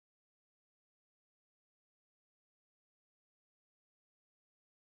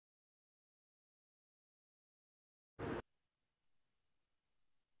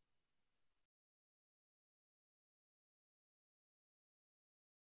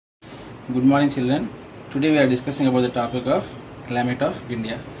Good morning, children. Today we are discussing about the topic of climate of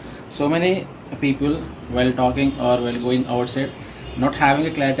India. So many people while talking or while going outside not having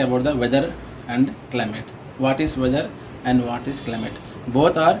a clarity about the weather and climate. What is weather and what is climate?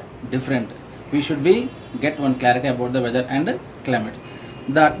 Both are different. We should get one clarity about the weather and climate.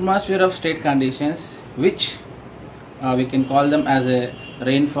 The atmosphere of state conditions, which we can call them as a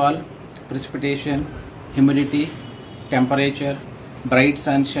rainfall, precipitation, humidity, temperature, bright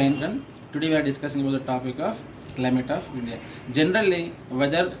sunshine. And today we are discussing about the topic of climate of India. Generally,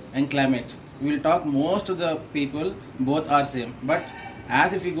 weather and climate, we will talk most of the people both are same, but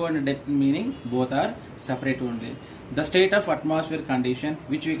as if we go into depth meaning, both are separate only. The state of atmosphere condition,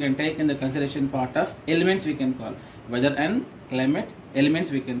 which we can take in the consideration part of elements, we can call weather and climate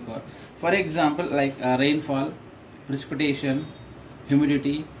elements, we can call. For example, like rainfall, precipitation,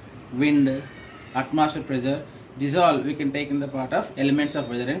 humidity, wind, atmosphere pressure, these all we can take in the part of elements of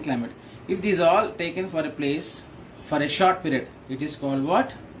weather and climate. If these all taken for a place for a short period, it is called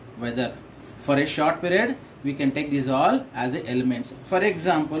what? Weather. For a short period, we can take these all as the elements. For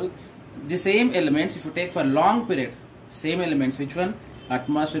example, the same elements, if you take for long period, same elements, which one?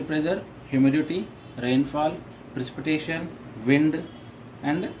 Atmosphere pressure, humidity, rainfall, precipitation, wind,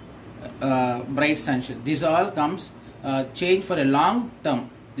 and bright sunshine. These all comes change for a long term.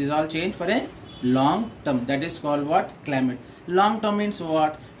 These all change for a long term. That is called what? Climate. Long term means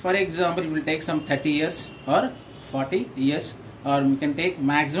what? For example, we will take some 30 years or 40 years, or we can take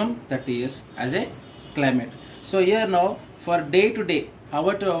maximum 30 years as a climate. So here now, for day to day,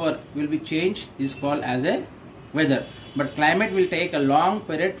 hour to hour will be changed, is called as a weather. But climate will take a long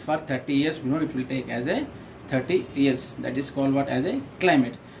period for 30 years. You know, it will take as a 30 years. That is called what? As a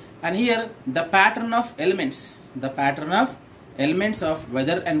climate. And here the pattern of elements, of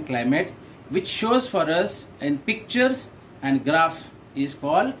weather and climate, which shows for us in pictures and graph, is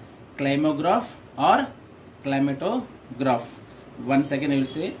called Climograph or Climatograph. Once again I will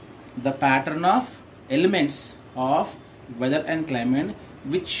say, the pattern of elements of weather and climate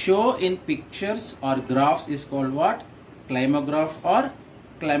which show in pictures or graphs is called what? Climograph or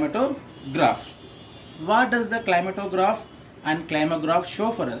Climatograph. What does the Climatograph and Climograph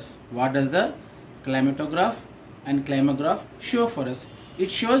show for us? What does the Climatograph and Climograph show for us? It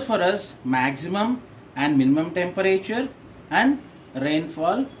shows for us maximum and minimum temperature and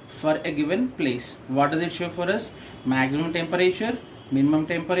rainfall for a given place. What does it show for us? Maximum temperature, minimum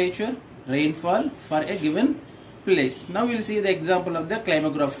temperature, rainfall for a given place. Now we will see the example of the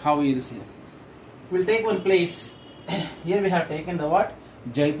Climograph, how we will see. We will take one place. Here we have taken the what?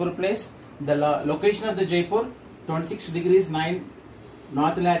 Jaipur place. The location of the Jaipur, 26 degrees 9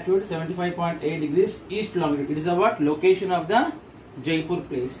 north latitude, 75.8 degrees east longitude. It is the what? Location of the Jaipur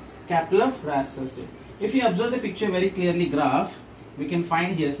place, capital of Rajasthan state. If you observe the picture very clearly, graph, we can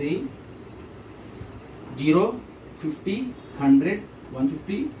find here, see, 0, 50, 100,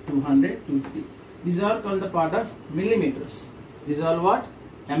 150, 200, 250. These are called the part of millimeters. These are what?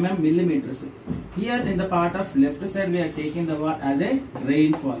 Millimeters. Here in the part of left side, we are taking the what as a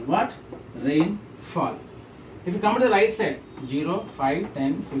rainfall. What? Rainfall. If you come to the right side, 0, 5,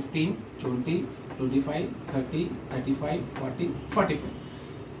 10, 15, 20, 25, 30, 35, 40, 45.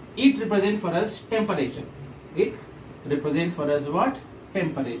 It represents for us temperature. It represents for us what?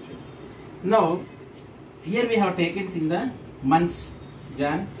 Temperature. Now, here we have taken in the months: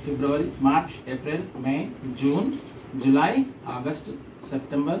 Jan, February, March, April, May, June, July, August,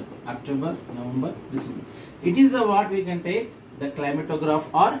 September, October, November, December. It is the what we can take the Climatograph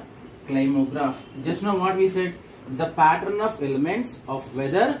or Climograph. Just now what we said, the pattern of elements of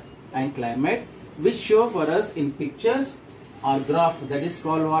weather and climate which show for us in pictures or graph, that is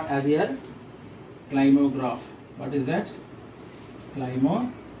called what as here? Climograph. What is that?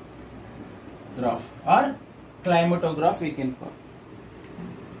 Climograph or Climatograph we can call.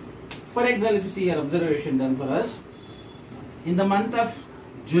 For example, if you see here observation done for us in the month of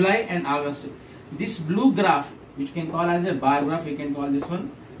July and August, this blue graph, which can call as a bar graph, we can call this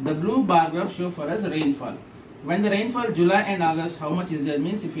one. The blue bar graph show for us rainfall. When the rainfall July and August, how much is there?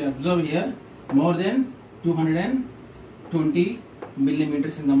 Means if you observe here, more than 220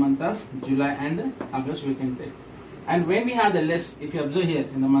 millimeters in the month of July and August we can take. And when we have the less, if you observe here,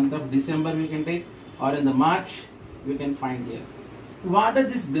 in the month of December we can take, or in the March we can find here. What are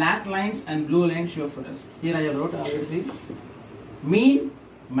these black lines and blue lines show for us? Here I wrote already, see, mean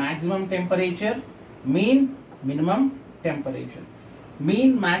maximum temperature, mean minimum temperature.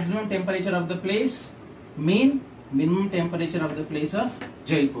 Mean maximum temperature of the place, mean minimum temperature of the place of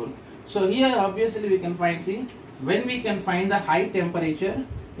Jaipur. So here obviously we can find, see, when we can find the high temperature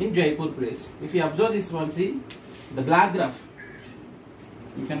in Jaipur place. If you observe this one, see, the black graph,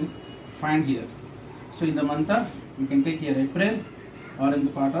 you can find here. So in the month of, we can take here April, or in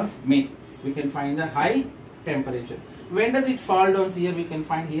the part of May, we can find the high temperature. When does it fall down here? We can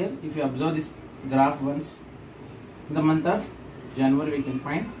find here, if you observe this graph once, in the month of January we can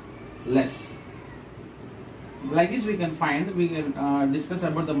find less. Like this we can find, we can discuss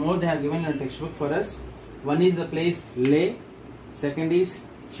about the more they have given in a textbook for us. One is the place Leh, second is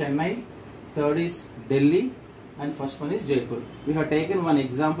Chennai, third is Delhi, and first one is Jaipur. We have taken one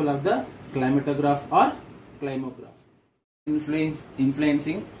example of the climatograph or climograph.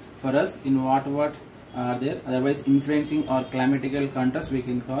 Influencing for us in what are there, otherwise influencing or climatical contrast we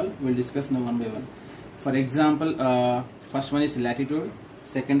can call. We'll discuss now one by one. For example, first one is latitude,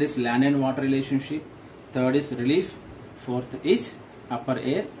 second is land and water relationship, third is relief, fourth is upper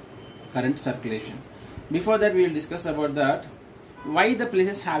air current circulation. Before that, we will discuss about that why the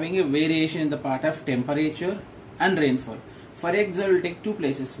places having a variation in the part of temperature and rainfall. For example, we'll take two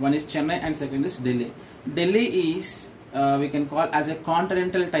places, one is Chennai and second is Delhi. Delhi is we can call as a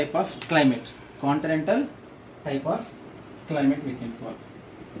continental type of climate. Continental type of climate we can call.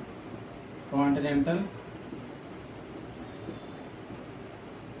 Continental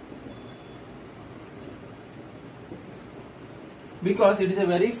because it is a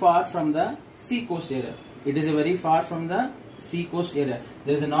very far from the sea coast area. It is a very far from the sea coast area.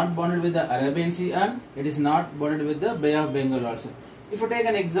 It is not bounded with the Arabian Sea and it is not bounded with the Bay of Bengal also. If you take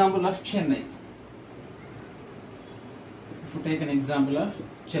an example of Chennai,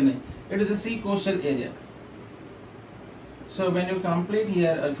 it is a sea coastal area. So when you complete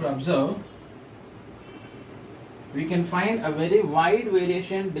here, if you observe, we can find a very wide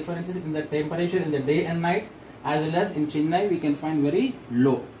variation differences in the temperature in the day and night, as well as in Chennai we can find very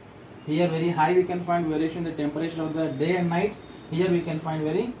low. Here very high we can find variation in the temperature of the day and night. Here we can find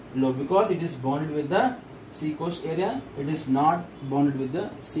very low because it is bounded with the sea coast area. It is not bounded with the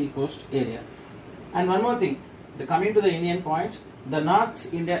sea coast area. And one more thing, coming to the Indian point, the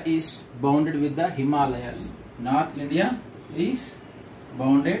North India is bounded with the Himalayas. North India is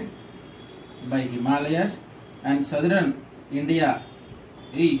bounded by Himalayas and Southern India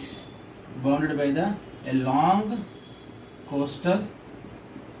is bounded by a long coastal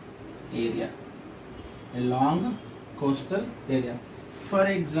area. A long coastal area. For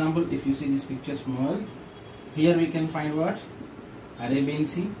example, if you see these pictures more, here we can find what? Arabian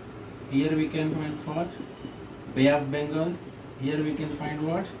Sea. Here we can find what? Bay of Bengal. Here we can find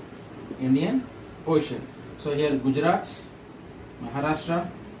what? Indian Ocean. So here Gujarat, Maharashtra,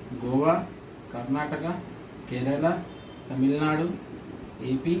 Goa, Karnataka, Kerala, Tamil Nadu,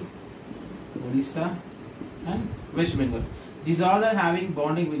 AP, Odisha and West Bengal. These all are having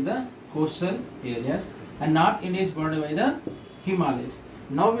bonding with the coastal areas, and North India is bounded by the Himalayas.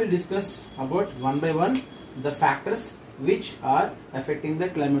 Now we will discuss about one by one the factors which are affecting the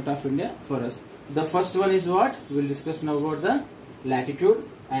climate of India for us. The first one is what? We will discuss now about the latitude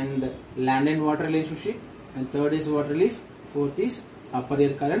and land and water relationship, and third is water relief, fourth is upper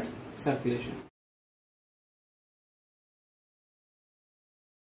air current circulation.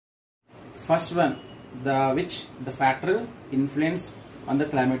 First one, the factor influence on the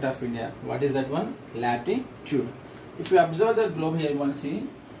climate of India. What is that one? Latitude. If you observe the globe here, one see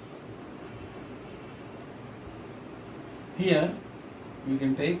here we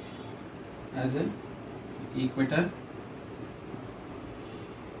can take as an equator,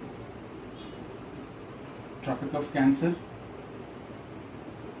 Tropic of Cancer,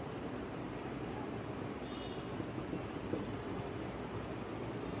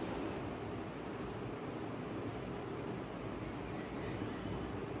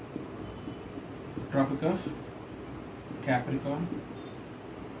 Tropic of Capricorn,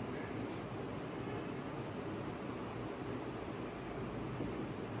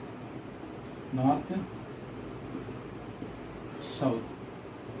 North, South,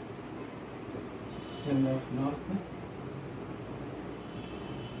 cell of North,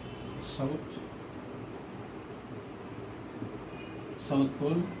 South, South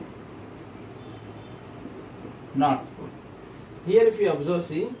Pole, North Pole. Here if you observe,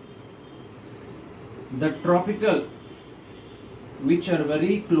 see, the tropical which are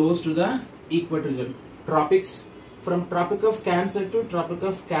very close to the equator zone. Tropics, from Tropic of Cancer to Tropic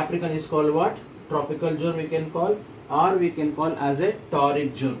of Capricorn is called what? Tropical zone we can call, or we can call as a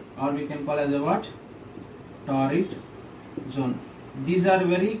torrid zone, or we can call as a what? Torrid zone. These are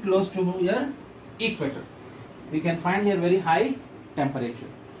very close to your equator. We can find here very high temperature.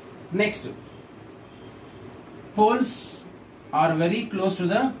 Next, poles are very close to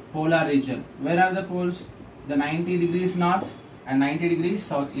the polar region. Where are the poles? The 90 degrees north and 90 degrees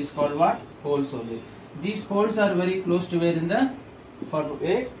south is called what? Poles only. These poles are very close to where in the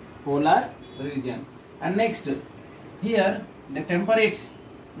polar region. And next, here the temperate,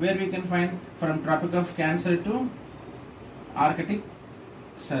 where we can find from Tropic of Cancer to Arctic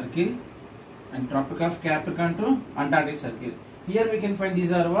Circle and Tropic of Capricorn to Antarctic Circle. Here we can find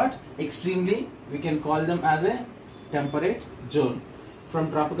these are what? Extremely, we can call them as a temperate zone.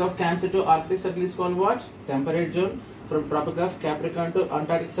 From Tropic of Cancer to Arctic Circle is called what? Temperate zone. From Tropic of Capricorn to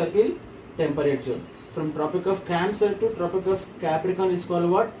Antarctic Circle, temperate zone. From Tropic of Cancer to Tropic of Capricorn is called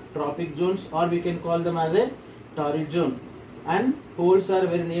what? Tropic zones, or we can call them as a torrid zone. And poles are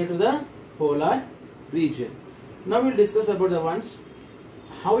very near to the polar region. Now we will discuss about the ones,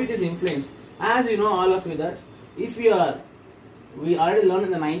 how it is influenced. As you know, all of you, that if we already learned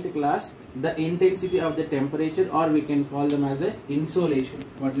in the 9th class the intensity of the temperature, or we can call them as a insolation.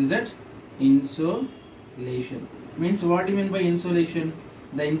 What is that? Insolation. Means, what do you mean by insolation?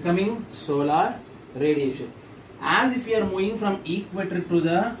 The incoming solar radiation. As if you are moving from equator to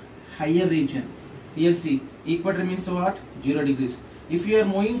the higher region. Here see, equator means what? 0 degrees. If you are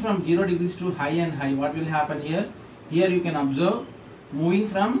moving from 0 degrees to high and high, what will happen here? Here you can observe moving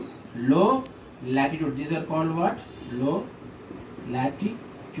from low latitude. These are called what? Low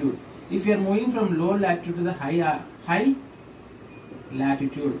latitude. If you are moving from low latitude to the high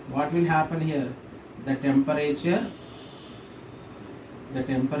latitude, what will happen here? The temperature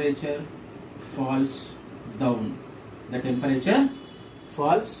falls down. The temperature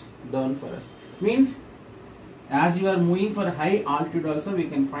falls down for us. Means, as you are moving for high altitude also, we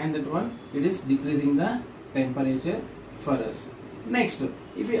can find that one, it is decreasing the temperature for us. Next,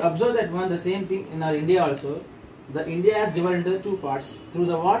 if we observe that one, the same thing in our India also. The India is divided into two parts. Through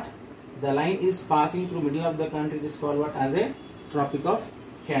the what? The line is passing through middle of the country. It is called what? As a Tropic of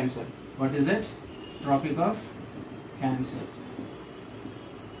Cancer. What is it? Tropic of Cancer.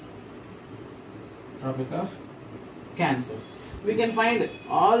 Tropic of Cancer. We can find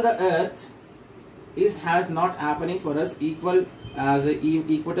all the Earth has not happening for us equal as a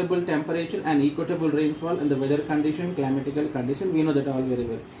equatable temperature and equatable rainfall and the weather condition, climatical condition. We know that all very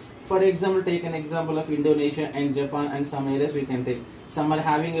well. For example, take an example of Indonesia and Japan, and some areas we can take. Some are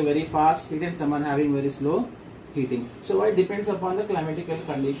having a very fast heat and some are having very slow heating. So it depends upon the climatical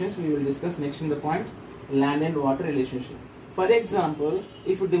conditions. We will discuss next in the point, land and water relationship. For example,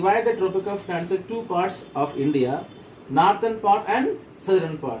 if you divide the Tropic of Cancer, two parts of India, northern part and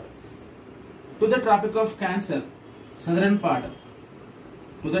southern part. To the Tropic of Cancer, southern part.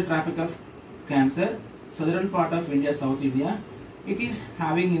 To the Tropic of Cancer, southern part of India, South India, it is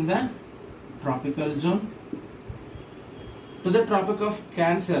having in the tropical zone. To the Tropic of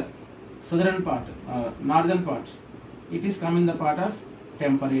Cancer, southern part, northern part, it is come in the part of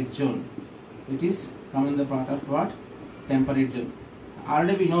temperate zone. It is come in the part of what? Temperate zone.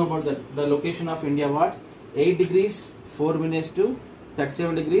 Already we know about the location of India, what? 8 degrees 4 minutes to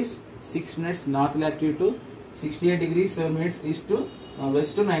 37 degrees 6 minutes north latitude to 68 degrees 7 minutes east to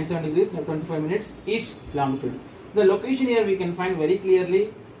west to 97 degrees 25 minutes east longitude. The location here we can find very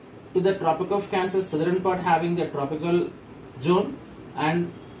clearly. To the Tropic of Cancer, southern part having the tropical zone,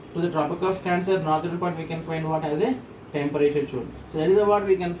 and to the Tropic of Cancer, northern part we can find what as a temperature zone. So that is what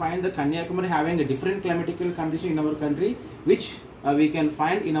we can find the Kanyakumari having a different climatical condition in our country, which we can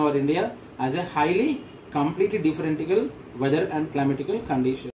find in our India as a highly completely differential weather and climatical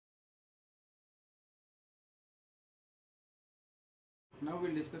condition. Now we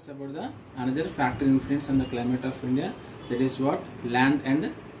will discuss about the another factor influence on the climate of India, that is what? Land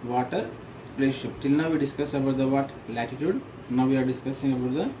and water relationship. Till now we discussed about the what? Latitude. Now we are discussing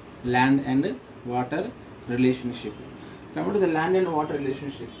about the land and water relationship. Coming to the land and water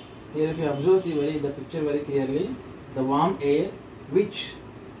relationship. Here if you observe the picture very clearly, the warm air which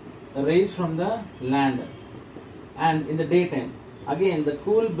raise from the land, and in the daytime again the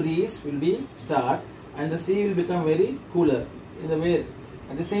cool breeze will be start and the sea will become very cooler in the way.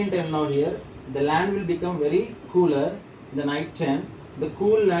 At the same time now here the land will become very cooler in the night time. The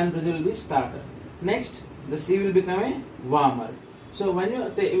cool land breeze will be started. Next the sea will become a warmer. So when you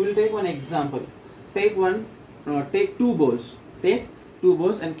will take one example. Take two bowls. Take two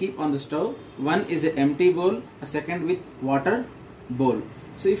bowls and keep on the stove. One is an empty bowl, a second with water bowl.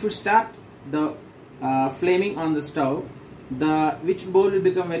 So if you start the flaming on the stove, which bowl will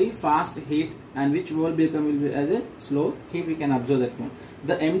become very fast heat and which bowl will become as a slow heat, we can observe that one.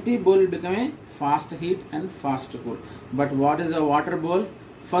 The empty bowl will become a fast heat and fast cool. But what is a water bowl?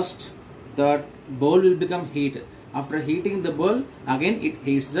 First the bowl will become heat. After heating the bowl, again it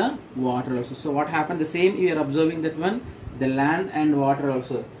heats the water also. So what happened? The same you are observing that one, the land and water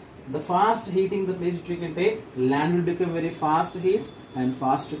also. The fast heating, the place which we can take, land will become very fast heat and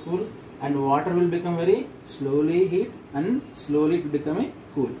fast cool. and water will become very slowly heat and slowly it will become a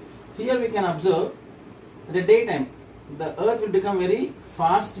cool. Here we can observe the daytime the earth will become very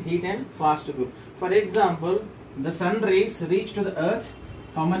fast heat and fast cool. For example, the sun rays reach to the earth,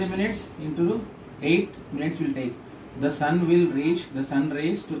 how many minutes? Into 8 minutes will take. The sun will reach the sun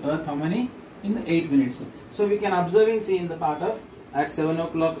rays to earth how many? In the 8 minutes. So we can observing see in the part of at 7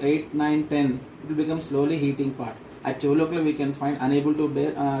 o'clock, 8, 9, 10 it will become slowly heating part. At 12 o'clock we can find unable to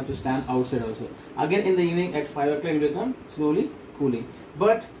bear to stand outside also. Again in the evening at 5 o'clock it will become slowly cooling.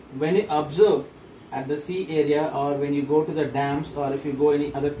 But when you observe at the sea area, or when you go to the dams, or if you go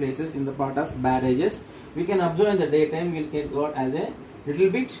any other places in the part of barrages, we can observe in the daytime we will get got as a little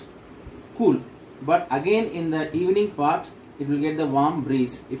bit cool. But again in the evening part it will get the warm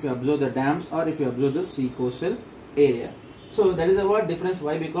breeze if you observe the dams or if you observe the sea coastal area. So that is the what difference.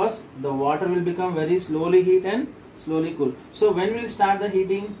 Why? Because the water will become very slowly heat and slowly cool. So when we will start the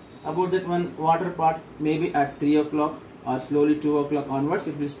heating about that one water part, maybe at 3 o'clock or slowly 2 o'clock onwards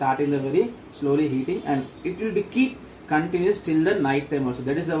it will start in the very slowly heating, and it will be keep continuous till the night time also.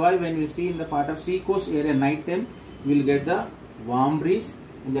 That is the why when we see in the part of sea coast area night time we will get the warm breeze,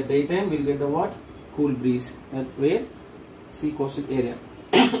 in the daytime we will get the what? Cool breeze at where? Sea coastal area.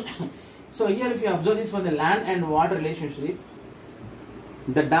 So here if you observe this for the land and water relationship,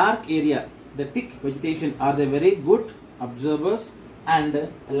 the dark area, the thick vegetation are the very good observers,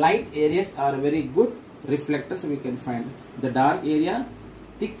 and light areas are very good reflectors. We can find the dark area,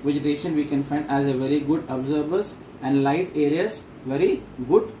 thick vegetation we can find as a very good observers, and light areas very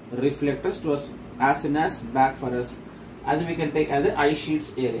good reflectors to us as soon as back for us, as we can take as the ice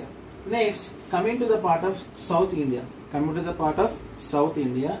sheets area. Next, coming to the part of South India,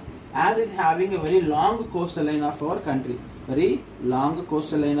 as it's having a very long coastal line of our country, the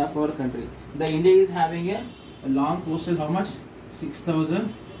India is having a long coastal, how much?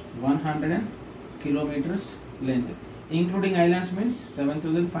 6,100 kilometers length, including islands means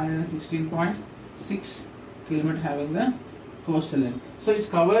 7,516.6 kilometers having the coastal line. So it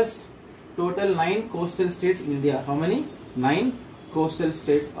covers total 9 coastal states in India. How many? 9 coastal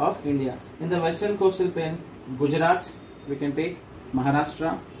states of India. In the western coastal plain, Gujarat, we can take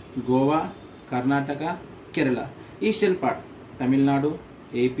Maharashtra, Goa, Karnataka, Kerala. Eastern part, Tamil Nadu,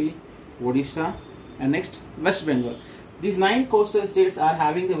 AP, Odisha, and next West Bengal. These 9 coastal states are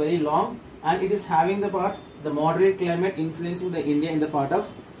having the very long, and it is having the part the moderate climate influencing the India in the part of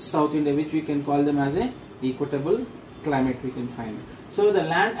South India, which we can call them as a equatable climate we can find. So the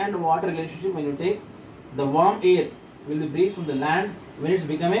land and water relationship, when you take the warm air will be breathed from the land when it's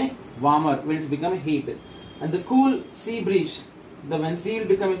become a warmer, when it's become a heat, and the cool sea breeze, when sea will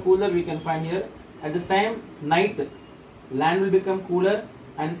become a cooler, we can find here at this time night land will become cooler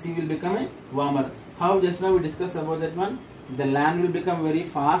and sea will become a warmer. How? Just now we discussed about that one. The land will become very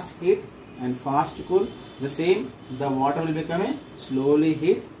fast heat and fast cool. The same, the water will become a slowly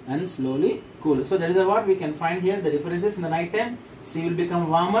heat and slowly cool. So that is what we can find here. The differences in the night time, sea will become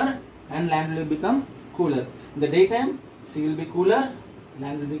warmer and land will become cooler. In the daytime, sea will be cooler,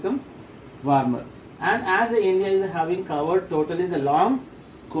 land will become warmer. And as the India is having covered totally the long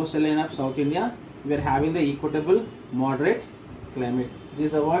coastal line of South India, we are having the equatable moderate climate. This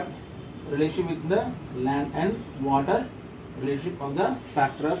is the what relationship with the land and water relationship of the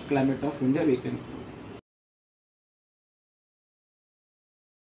factor of climate of India we can.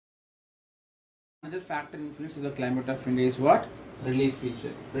 Another factor influencing the climate of India is what? Relief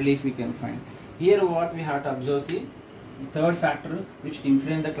feature. Relief we can find. Here what we have to observe, see, the third factor which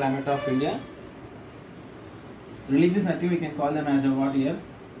influence the climate of India. Relief is nothing, we can call them as a what here?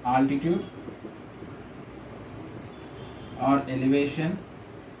 Altitude or elevation,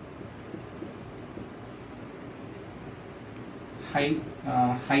 height,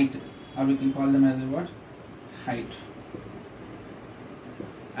 or we can call them as a what? Height.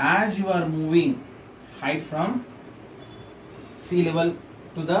 As you are moving height from sea level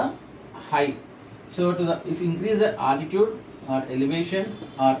to the height, so to the, if increase the altitude or elevation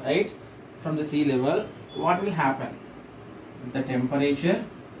or height from the sea level, what will happen? The temperature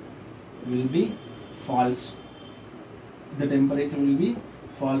will be falls. The temperature will be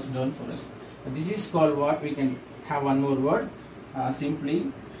falls down for us. This is called what? We can have one more word.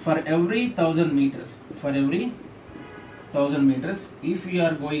 Simply, for every 1,000 meters, if you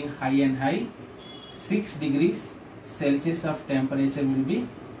are going high and high, 6 degrees Celsius of temperature will be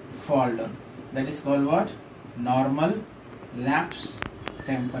fall down. That is called what? Normal lapse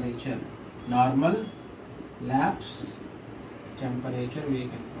temperature. Normal lapse temperature we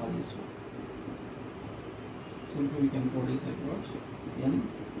can call this one. Simply we can call this like what?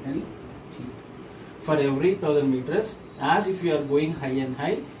 NLT. For every 1,000 meters, as if you are going high and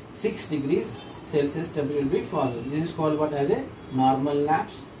high, 6 degrees Celsius temperature will be falls down. This is called what as a normal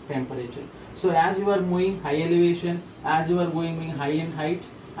lapse temperature. So as you are moving high elevation, as you are going high in height,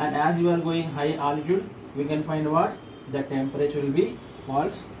 and as you are going high altitude, we can find what the temperature will be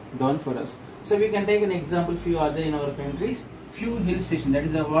falls down for us. So we can take an example. Few are there in our countries. Few hill stations. That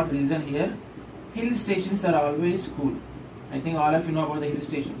is the what reason here. Hill stations are always cool. I think all of you know about the hill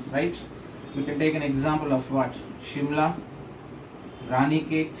stations, right? We can take an example of what? Shimla,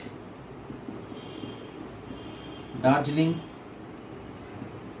 Ranikhet, Darjeeling,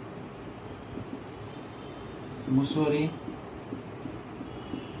 Mussoorie,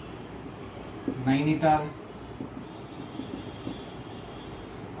 Nainital,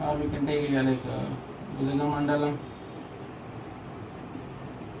 or we can take like Udagamandalam.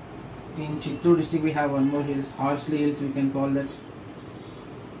 In Chittoor district we have one more hills, Horsley Hills we can call that.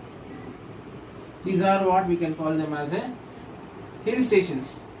 These are what we can call them as a hill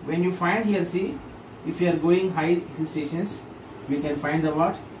stations. When you find here, see, if you are going high hill stations, we can find the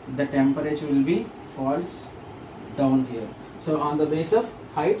what? The temperature will be falls down here. So on the base of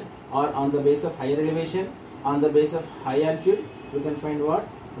height or on the base of higher elevation, on the base of high altitude, we can find what?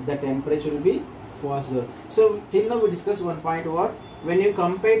 The temperature will be falls down. So till now we discussed one point what? When you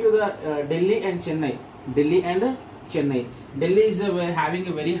compare to the Delhi and Chennai, Delhi is having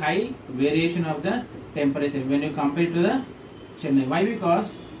a very high variation of the temperature when you compare to the Chennai. Why?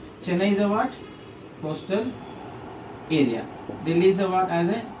 Because Chennai is a what? Coastal area. Delhi is a what? As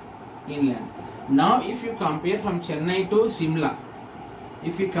a inland. Now if you compare from Chennai to Simla,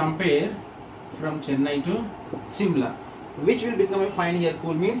 which will become a fine here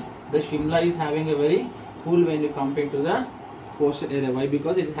cool means the Shimla is having a very cool when you compare to the coastal area. Why?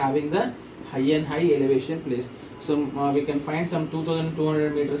 Because it is having the high elevation place. So we can find some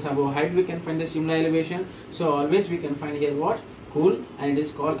 2200 meters above height, we can find the Shimla elevation. So always we can find here what? Cool, and it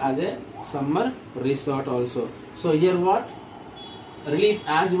is called as a summer resort also. So here what? Relief,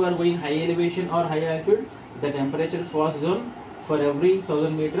 as you are going high elevation or high altitude, the temperature falls down for every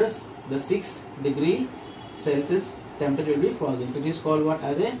 1000 meters, the 6 degree Celsius temperature will be falls down. It is called what?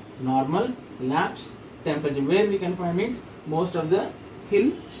 As a normal lapse temperature. Where we can find means most of the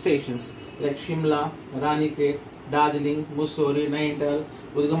hill stations like Shimla, Ranikhet, Darjeeling, Mussoorie, Nainital,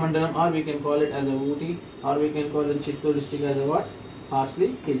 Udagamandalam, or we can call it as a Ooty, or we can call it Chittoor district as a what?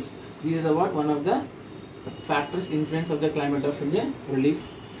 Horsley Hills. These is a what? One of the factors influence of the climate of India relief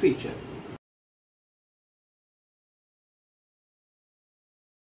feature.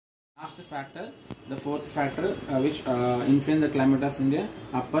 Last factor, the fourth factor which influence the climate of India,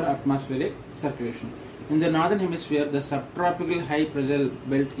 upper atmospheric circulation. In the northern hemisphere, the subtropical high pressure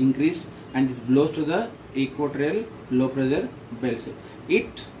belt increased and it blows to the equatorial low pressure belts.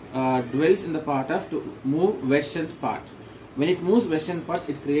 It dwells in the part of to move western part. When it moves western part,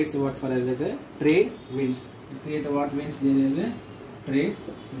 it creates what for us as a trade winds. It creates what winds? There is a trade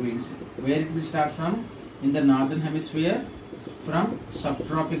winds. Where it will start from? In the northern hemisphere, from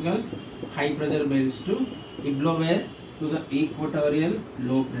subtropical high pressure belts to it blow where? To the equatorial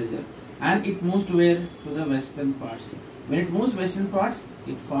low pressure, and it moves to where? To the western parts. When it moves western parts,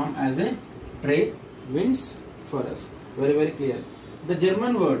 it forms as a trade winds for us. Very clear. The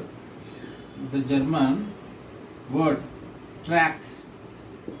German word track.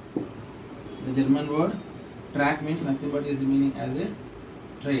 The German word track means nothing but is the meaning as a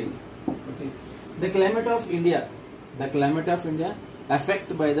trail. Okay. The climate of India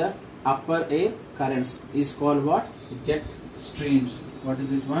affected by the upper air currents is called what? Jet streams. What is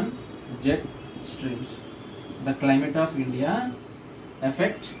this one? Jet streams. The climate of India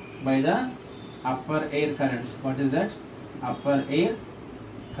affected by the upper air currents. What is that? Upper air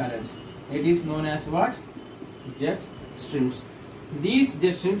currents. It is known as what? Jet streams. These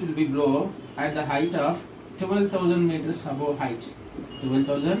jet streams will be blow at the height of 12,000 meters above height.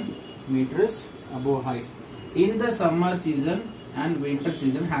 12,000 meters above height. In the summer season and winter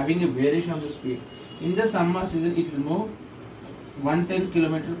season, having a variation of the speed. In the summer season, it will move 110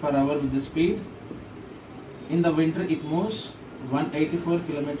 km per hour with the speed. In the winter, it moves 184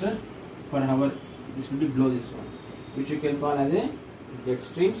 km per hour. This will be below this one, which you can call as a jet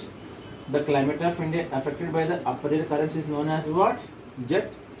streams. The climate of India affected by the upper air currents is known as what?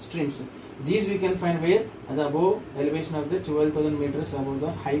 Jet streams. These we can find where? At the above elevation of the 12,000 meters above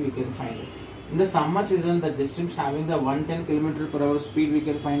the high we can find it. In the summer season, the jet streams having the 110 km per hour speed we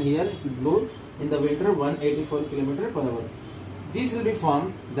can find here. It will blow. In the winter, 184 km per hour. These will be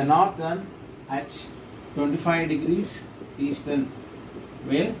formed the northern at 25 degrees eastern,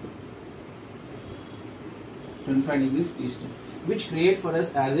 where 25 degrees eastern, which create for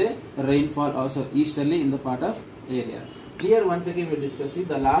us as a rainfall also easterly in the part of area. Here once again we will discuss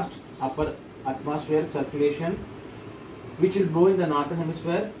the last upper atmospheric circulation which will blow in the northern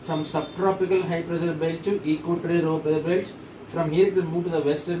hemisphere from subtropical high pressure belt to equatorial low pressure belt. From here it will move to the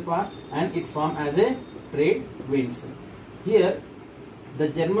western part and it form as a trade winds. Here the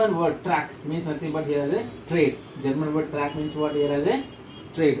German word track means nothing but here as a trade. German word track means what? Here as a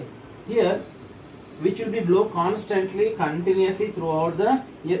trade. Here which will be blow constantly, continuously throughout the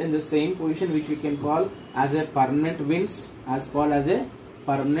year in the same position, which we can call as a permanent winds,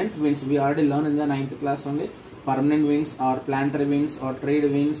 permanent winds. We already learned in the 9th class only. Permanent winds or planetary winds or trade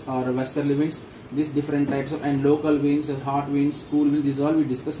winds or westerly winds. These different types of, and local winds, hot winds, cool winds. This is all we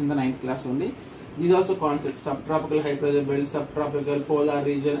discussed in the 9th class only. These also concepts: subtropical high pressure belt, subtropical, polar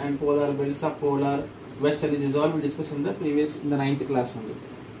region, and polar belt, subpolar, westerly. This is all we discussed in the 9th class only.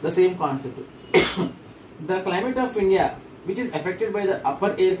 The same concept. The climate of India, which is affected by the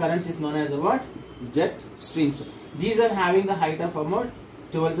upper air currents, is known as what? Jet streams. These are having the height of about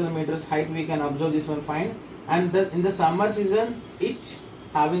 12,000 meters height. We can observe this one fine. And in the summer season, it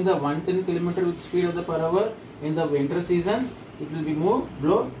having the 110 km with speed of the per hour. In the winter season, it will be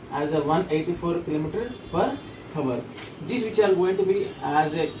blow as a 184 km per hour. These which are going to be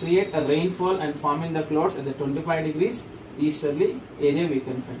as a create a rainfall and forming the clouds at the 25 degrees easterly area we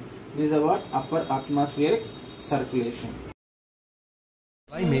can find. This is about upper atmospheric circulation.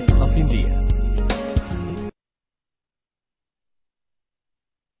 Climate of India.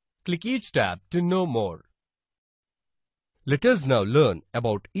 Click each tab to know more. Let us now learn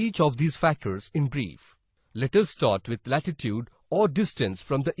about each of these factors in brief. Let us start with latitude or distance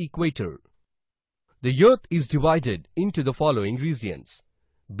from the equator. The Earth is divided into the following regions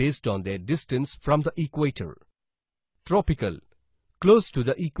based on their distance from the equator: tropical, close to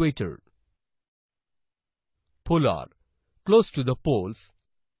the equator; polar, close to the poles;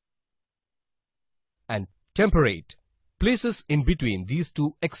 and temperate, places in between these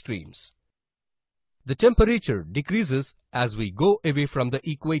two extremes. The temperature decreases as we go away from the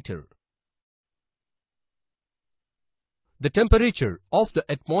equator. The temperature of the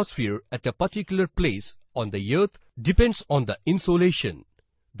atmosphere at a particular place on the Earth depends on the insolation,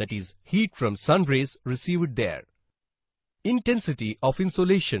 that is, heat from sun rays received there. Intensity of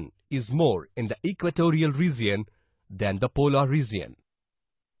insolation is more in the equatorial region than the polar region.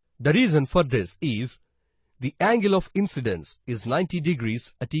 The reason for this is the angle of incidence is 90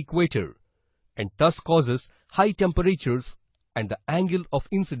 degrees at equator and thus causes high temperatures, and the angle of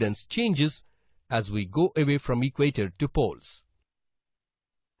incidence changes as we go away from equator to poles.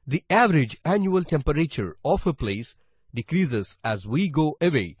 The average annual temperature of a place decreases as we go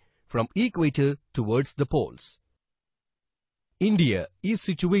away from equator towards the poles. India is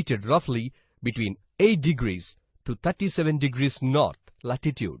situated roughly between 8 degrees to 37 degrees north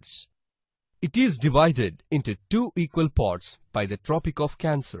latitudes. It is divided into two equal parts by the Tropic of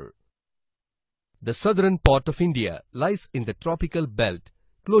Cancer. The southern part of India lies in the tropical belt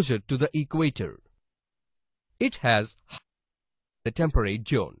closer to the equator. It has the temperate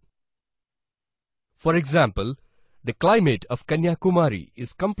zone. For example, the climate of Kanyakumari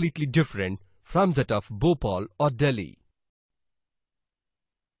is completely different from that of Bhopal or Delhi.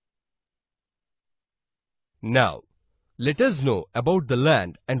 Now, let us know about the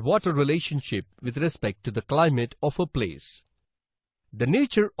land and water relationship with respect to the climate of a place. The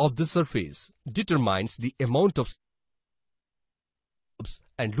nature of the surface determines the amount of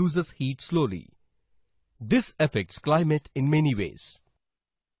and loses heat slowly. This affects climate in many ways.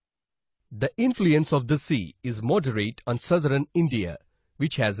 The influence of the sea is moderate on southern India,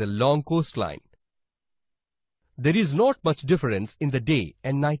 which has a long coastline. There is not much difference in the day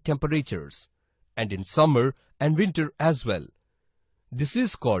and night temperatures, and in summer and winter as well. This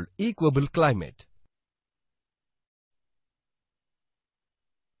is called equable climate.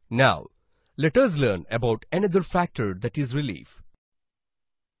 Now, let us learn about another factor, that is relief.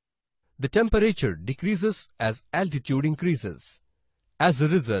 The temperature decreases as altitude increases. As a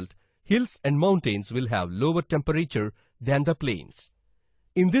result, hills and mountains will have lower temperature than the plains.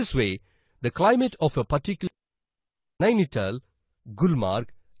 In this way, the climate of a particular Nainital, Gulmarg,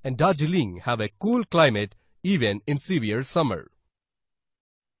 and Darjeeling have a cool climate even in severe summer.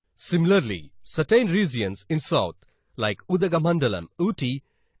 Similarly, certain regions in south like Udagamandalam, Ooty,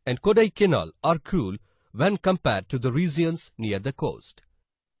 and Kodaikanal are cool when compared to the regions near the coast.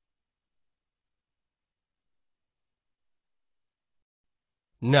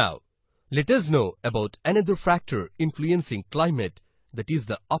 Now, let us know about another factor influencing climate, that is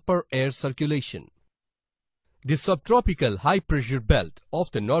the upper air circulation. The subtropical high-pressure belt of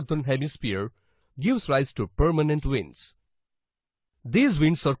the northern hemisphere gives rise to permanent winds. These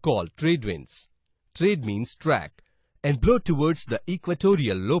winds are called trade winds. Trade means track, and blow towards the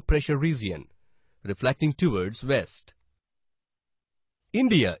equatorial low-pressure region, reflecting towards west.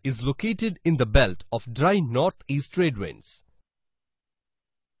 India is located in the belt of dry northeast trade winds.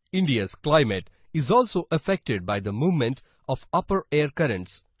 India's climate is also affected by the movement of upper air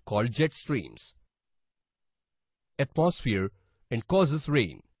currents called jet streams, atmosphere, and causes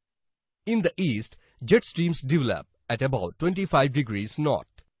rain. In the east, jet streams develop at about 25 degrees north.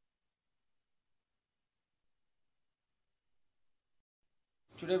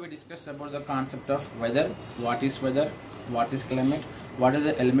 Today we discussed about the concept of weather, what is climate, what are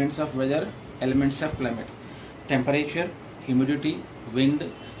the elements of weather, elements of climate, temperature, humidity, wind,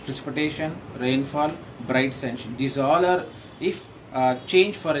 precipitation, rainfall, bright sunshine. These all are, if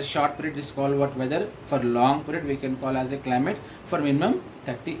change for a short period is called what weather, for long period we can call as a climate for minimum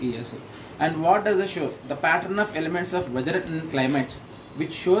 30 years. And what does it show? The pattern of elements of weather and climate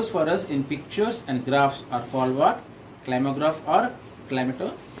which shows for us in pictures and graphs are called what? Climograph or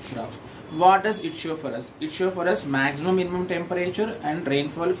Climatograph. What does it show for us? It shows for us maximum minimum temperature and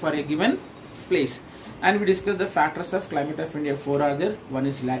rainfall for a given place. And we discussed the factors of climate of India. 4 are there. One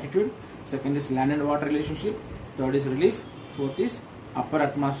is latitude, second is land and water relationship, third is relief, fourth is upper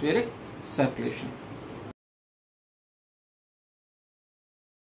atmospheric circulation.